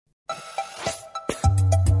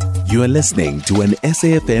You are listening to an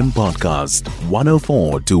SAFM podcast,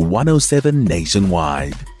 104 to 107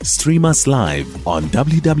 nationwide. Stream us live on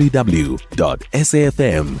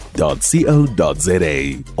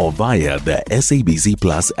www.safm.co.za or via the SABC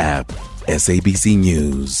Plus app. SABC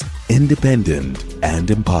News, independent and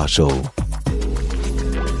impartial.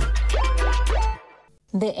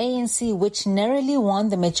 The ANC, which narrowly won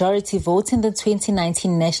the majority vote in the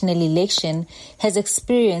 2019 national election, has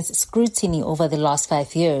experienced scrutiny over the last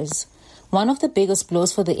 5 years. One of the biggest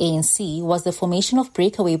blows for the ANC was the formation of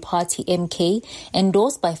breakaway party MK,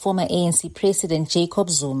 endorsed by former ANC President Jacob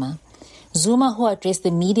Zuma. Zuma, who addressed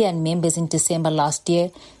the media and members in December last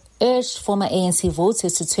year, urged former ANC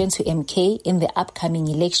voters to turn to MK in the upcoming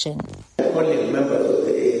election. Only members of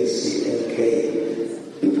the ANC MK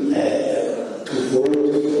to vote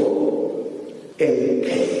for MK.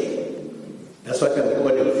 That's what I'm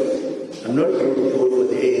calling for. I'm not going to vote for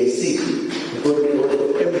the ANC. I'm going to vote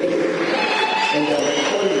for MK. And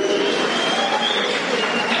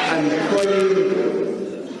I'm calling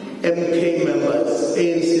MK members,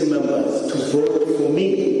 ANC members, to vote for me,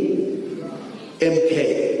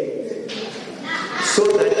 MK, so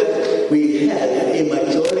that we have a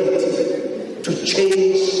majority to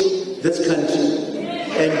change this country.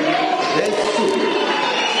 And rescue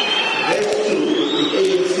the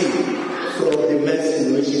ANC from the mess in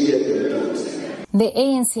which it has been put. The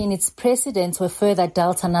ANC and its president were further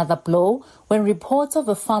dealt another blow when reports of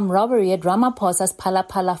a farm robbery at Ramaphosa's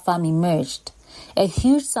Phala farm emerged. A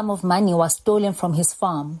huge sum of money was stolen from his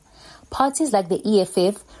farm. Parties like the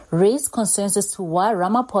EFF raised concerns as to why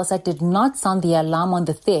Ramaphosa did not sound the alarm on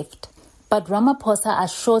the theft. But Ramaphosa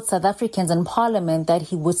assured South Africans in Parliament that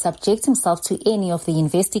he would subject himself to any of the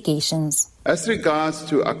investigations. As regards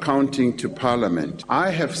to accounting to Parliament, I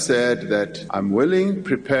have said that I'm willing,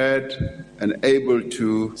 prepared, and able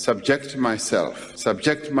to subject myself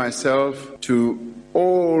to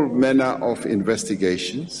all manner of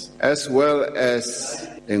investigations, as well as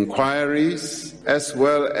inquiries, as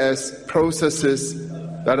well as processes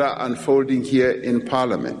that are unfolding here in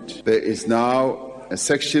Parliament. There is now a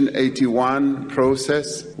Section 89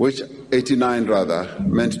 process, which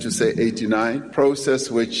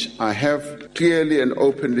I have clearly and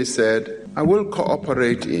openly said I will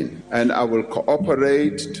cooperate in, and I will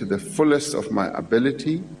cooperate to the fullest of my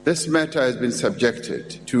ability. This matter has been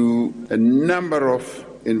subjected to a number of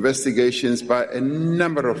investigations by a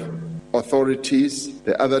number of authorities.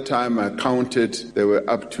 The other time I counted, there were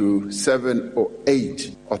up to 7 or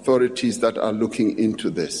 8 authorities that are looking into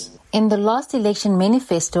this. In the last election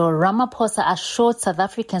manifesto, Ramaphosa assured South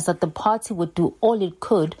Africans that the party would do all it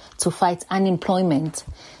could to fight unemployment.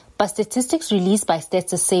 But statistics released by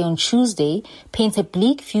Stats SA on Tuesday paint a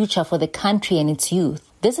bleak future for the country and its youth.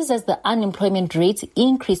 This is as the unemployment rate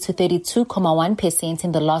increased to 32.1%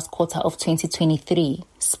 in the last quarter of 2023.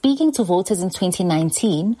 Speaking to voters in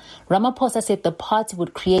 2019, Ramaphosa said the party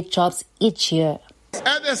would create jobs each year.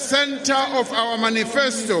 At the center of our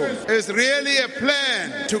manifesto is really a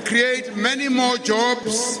plan to create many more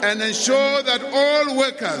jobs and ensure that all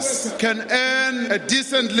workers can earn a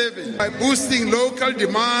decent living by boosting local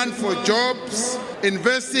demand for jobs,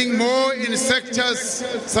 investing more in sectors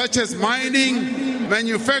such as mining,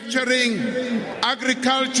 manufacturing,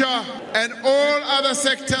 agriculture, and all other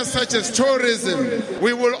sectors such as tourism.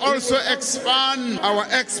 We will also expand our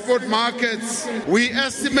export markets. We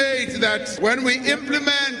estimate that when we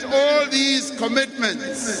implement all these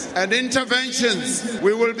commitments and interventions,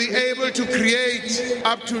 we will be able to create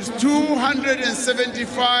up to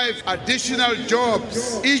 275 additional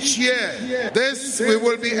jobs each year. This we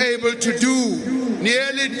will be able to do,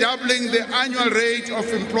 nearly doubling the annual rate of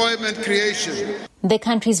employment creation. The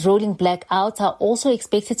country's rolling blackouts are also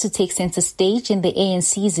expected to take center stage in the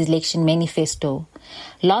ANC's election manifesto.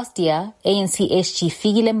 Last year, ANC SG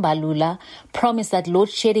Fikile Mbalula promised that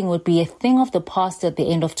load shedding would be a thing of the past at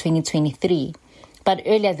the end of 2023. But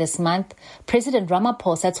earlier this month, President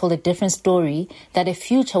Ramaphosa told a different story, that a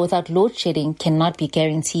future without load shedding cannot be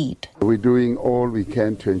guaranteed. We're doing all we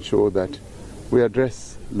can to ensure that we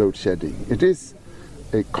address load shedding. It is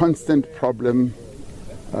a constant problem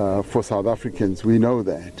for South Africans, we know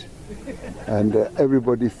that, and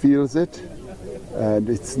everybody feels it, and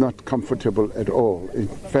it's not comfortable at all. In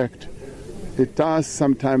fact, it does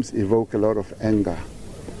sometimes evoke a lot of anger,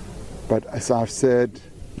 but as I've said,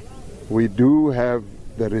 we do have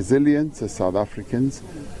the resilience as South Africans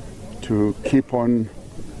to keep on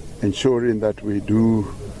ensuring that we do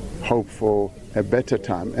hope for a better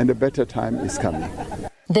time, and a better time is coming.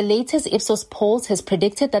 The latest Ipsos polls has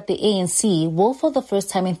predicted that the ANC will, for the first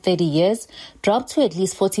time in 30 years, drop to at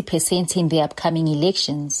least 40% in the upcoming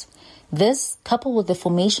elections. This, coupled with the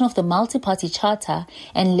formation of the multi-party charter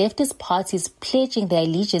and leftist parties pledging their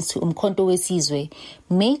allegiance to Umkhonto weSizwe,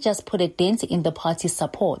 may just put a dent in the party's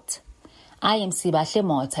support. I am Sibahle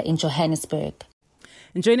Motha in Johannesburg.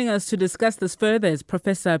 And joining us to discuss this further is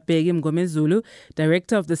Professor Bheki Mngomezulu,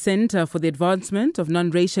 Director of the Center for the Advancement of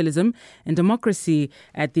Non-Racialism and Democracy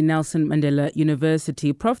at the Nelson Mandela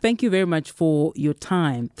University. Prof, thank you very much for your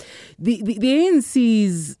time. The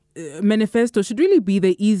ANC's manifesto should really be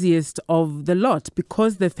the easiest of the lot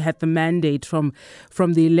because they've had the mandate from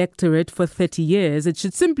the electorate for 30 years. It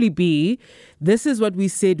should simply be, this is what we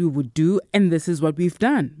said we would do and this is what we've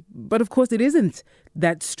done. But of course, it isn't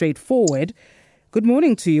that straightforward. Good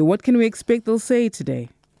morning to you. What can we expect they'll say today?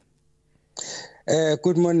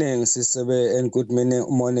 Good morning, Sister, and good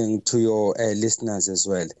morning to your listeners as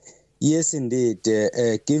well. Yes, indeed.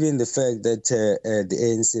 Given the fact that the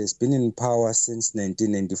ANC has been in power since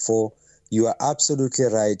 1994, you are absolutely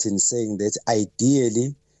right in saying that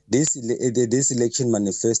ideally this election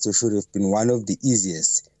manifesto should have been one of the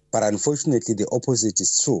easiest. But unfortunately, the opposite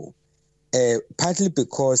is true. Partly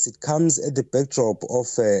because it comes at the backdrop of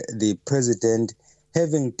the president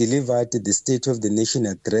having delivered the State of the Nation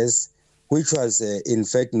address, which was in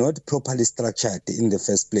fact not properly structured in the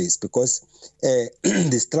first place, because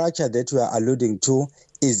the structure that we are alluding to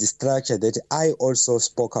is the structure that I also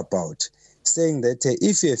spoke about, saying that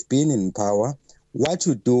if you have been in power, what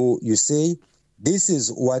you do, you say, this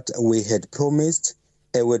is what we had promised.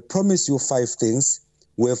 We had promised you 5 things.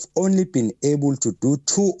 We have only been able to do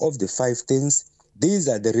 2 of the 5 things. These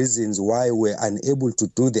are the reasons why we're unable to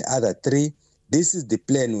do the other 3. This is the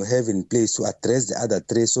plan we have in place to address the other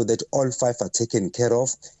 3 so that all 5 are taken care of.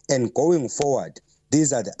 And going forward,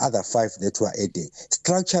 these are the other 5 that we're adding.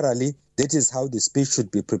 Structurally, that is how the speech should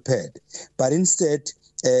be prepared. But instead,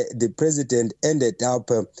 the president ended up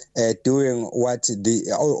doing what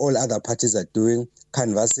all other parties are doing,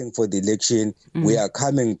 canvassing for the election. Mm-hmm. We are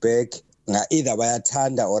coming back. Either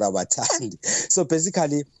bayatanda or abatandi. So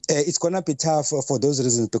basically, it's going to be tough for those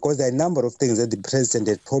reasons because there are a number of things that the president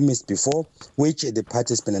had promised before, which the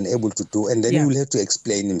party has been unable to do, and then he will have to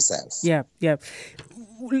explain himself. Yeah.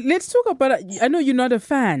 Let's talk about, I know you're not a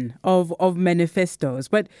fan of manifestos,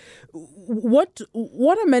 but what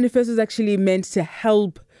are manifestos actually meant to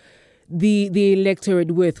help the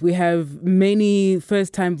electorate with? We have many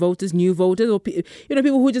first-time voters, new voters, or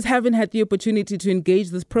people who just haven't had the opportunity to engage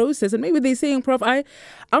this process. And maybe they're saying, Prof,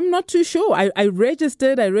 I'm not too sure. I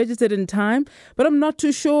registered in time, but I'm not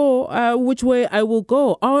too sure which way I will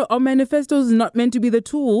go. Are manifestos not meant to be the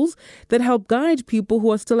tools that help guide people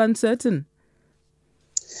who are still uncertain?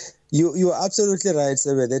 You are absolutely right,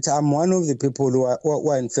 Sebe, that I'm one of the people who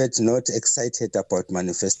are in fact not excited about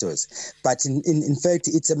manifestos. But in fact,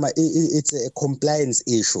 it's a compliance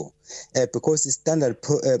issue because the standard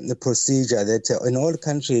procedure that in all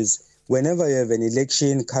countries, whenever you have an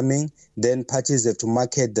election coming, then parties have to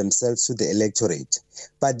market themselves to the electorate.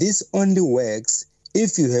 But this only works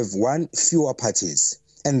if you have 1, fewer parties,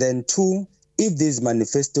 and then 2, if these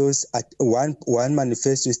manifestos, one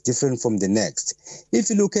manifesto is different from the next.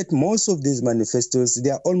 If you look at most of these manifestos,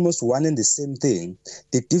 they are almost one and the same thing.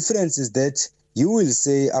 The difference is that you will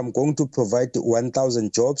say, I'm going to provide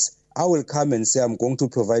 1,000 jobs. I will come and say, I'm going to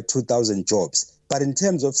provide 2,000 jobs. But in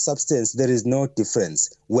terms of substance, there is no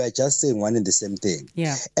difference. We're just saying one and the same thing.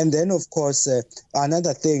 Yeah. And then, of course,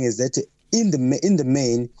 another thing is that in the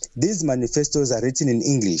main, these manifestos are written in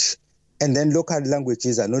English. And then local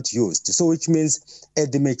languages are not used. So which means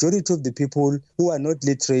the majority of the people who are not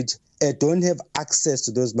literate don't have access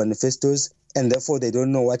to those manifestos, and therefore they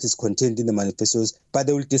don't know what is contained in the manifestos, but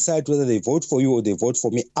they will decide whether they vote for you or they vote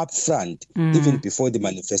for me up front, even before the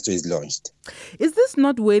manifesto is launched. Is this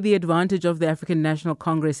not where the advantage of the African National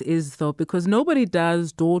Congress is, though? Because nobody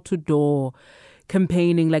does door-to-door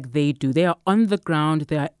campaigning like they do. They are on the ground.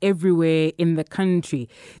 They are everywhere in the country.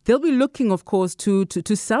 They'll be looking, of course, to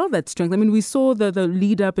sell that strength. I mean, we saw the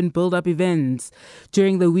lead up and build up events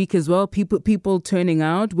during the week as well. People turning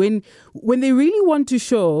out when they really want to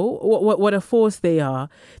show what a force they are.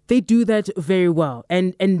 They do that very well.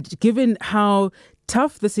 And given how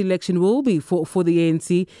tough this election will be for the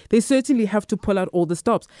ANC, they certainly have to pull out all the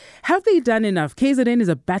stops. Have they done enough? KZN is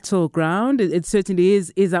a battleground. It certainly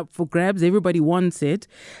is up for grabs. Everybody wants it.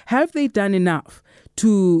 Have they done enough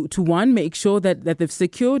to one, make sure that they've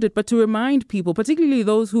secured it, but to remind people, particularly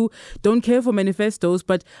those who don't care for manifestos,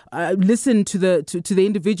 but listen to the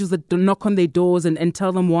individuals that knock on their doors and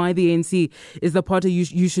tell them why the ANC is the party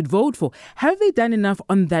you should vote for. Have they done enough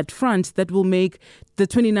on that front that will make the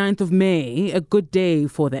 29th of May a good day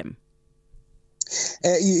for them?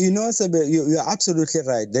 Sebe, you're absolutely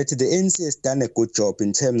right that the ANC has done a good job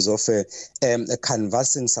in terms of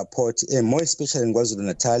canvassing support, more especially in KwaZulu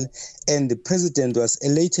Natal. And the president was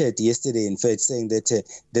elated yesterday, in fact, saying that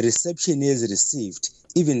the reception he has received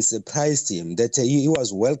even surprised him, that he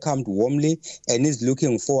was welcomed warmly and is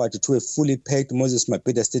looking forward to a fully packed Moses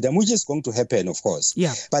Mabhida Stadium, which is going to happen, of course.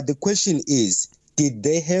 Yeah. But the question is, did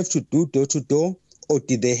they have to do door-to-door? Or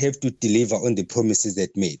did they have to deliver on the promises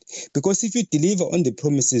that made? Because if you deliver on the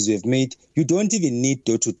promises you have made, you don't even need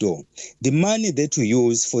door-to-door. The money that you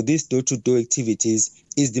use for these door-to-door activities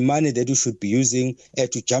is the money that you should be using to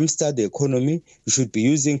jumpstart the economy. You should be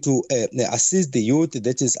using to assist the youth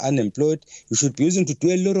that is unemployed. You should be using to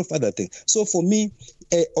do a lot of other things. So for me,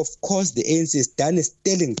 of course, the ANC has done a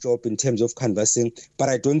sterling job in terms of canvassing, but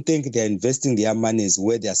I don't think they're investing their monies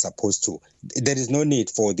where they're supposed to. There is no need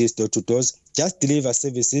for these door-to-doors. Just deliver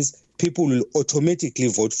services. People will automatically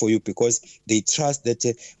vote for you because they trust that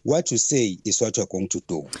what you say is what you're going to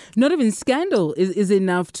do. Not even scandal is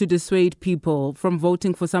enough to dissuade people from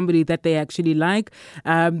voting for somebody that they actually like.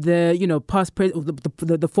 The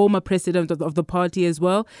former president of the party as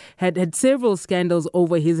well had several scandals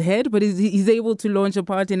over his head, but he's able to launch a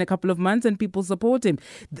party in a couple of months and people support him.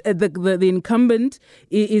 The incumbent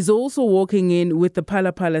is also walking in with the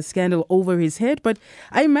Phala Phala scandal over his head, but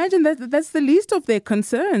I imagine that's the least of their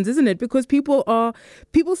concerns, isn't it? Because people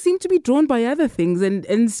seem to be drawn by other things,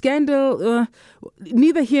 and scandal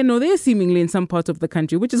neither here nor there seemingly in some parts of the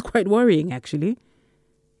country, which is quite worrying actually.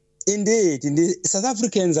 Indeed. South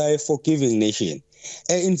Africans are a forgiving nation.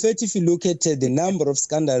 In fact, if you look at the number of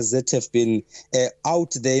scandals that have been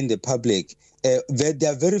out there in the public, there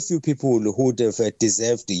are very few people who would have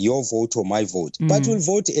deserved your vote or my vote, but will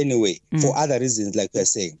vote anyway for other reasons, like we're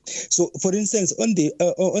saying. So, for instance, on the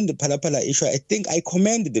Phala Phala issue, I think I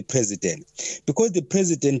commend the president because the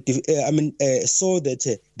president, saw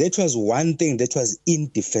that that was one thing that was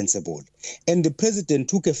indefensible, and the president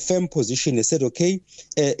took a firm position. He said, "Okay,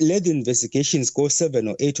 let the investigations go, 7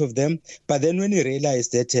 or 8 of them." But then, when he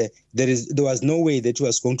realized that there was no way that he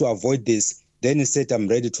was going to avoid this, then he said, "I'm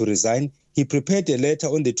ready to resign." He prepared a letter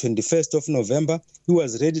on the 21st of November. He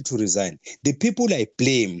was ready to resign. The people I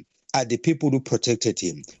blame are the people who protected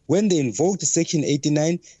him. When they invoked Section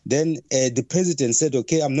 89, then the president said,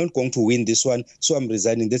 "Okay, I'm not going to win this one, so I'm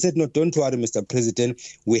resigning." They said, "No, don't worry, Mr. President.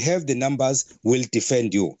 We have the numbers. We'll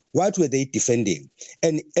defend you." What were they defending?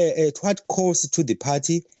 And at what cost to the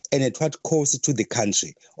party? And at what cost to the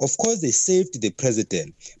country? Of course, they saved the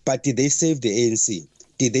president, but did they save the ANC?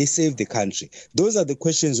 Did they save the country? Those are the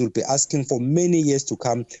questions we'll be asking for many years to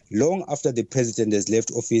come, long after the president has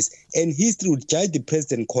left office. And history will judge the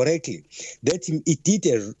president correctly that he did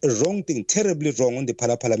a wrong thing, terribly wrong on the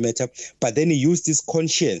Phala Phala matter, but then he used his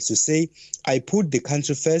conscience to say, "I put the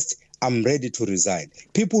country first. I'm ready to resign."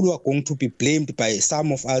 People who are going to be blamed by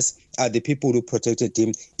some of us are the people who protected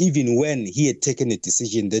him, even when he had taken a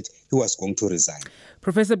decision that he was going to resign.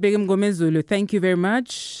 Professor Bheki Mngomezulu, thank you very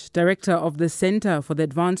much. Director of the Center for the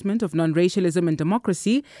Advancement of Non-Racialism and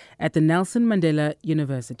Democracy at the Nelson Mandela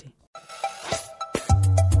University.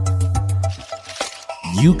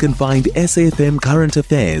 You can find SAFM Current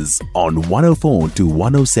Affairs on 104 to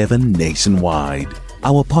 107 nationwide.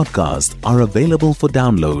 Our podcasts are available for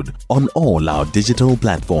download on all our digital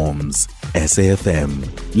platforms. SAFM,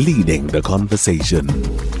 leading the conversation.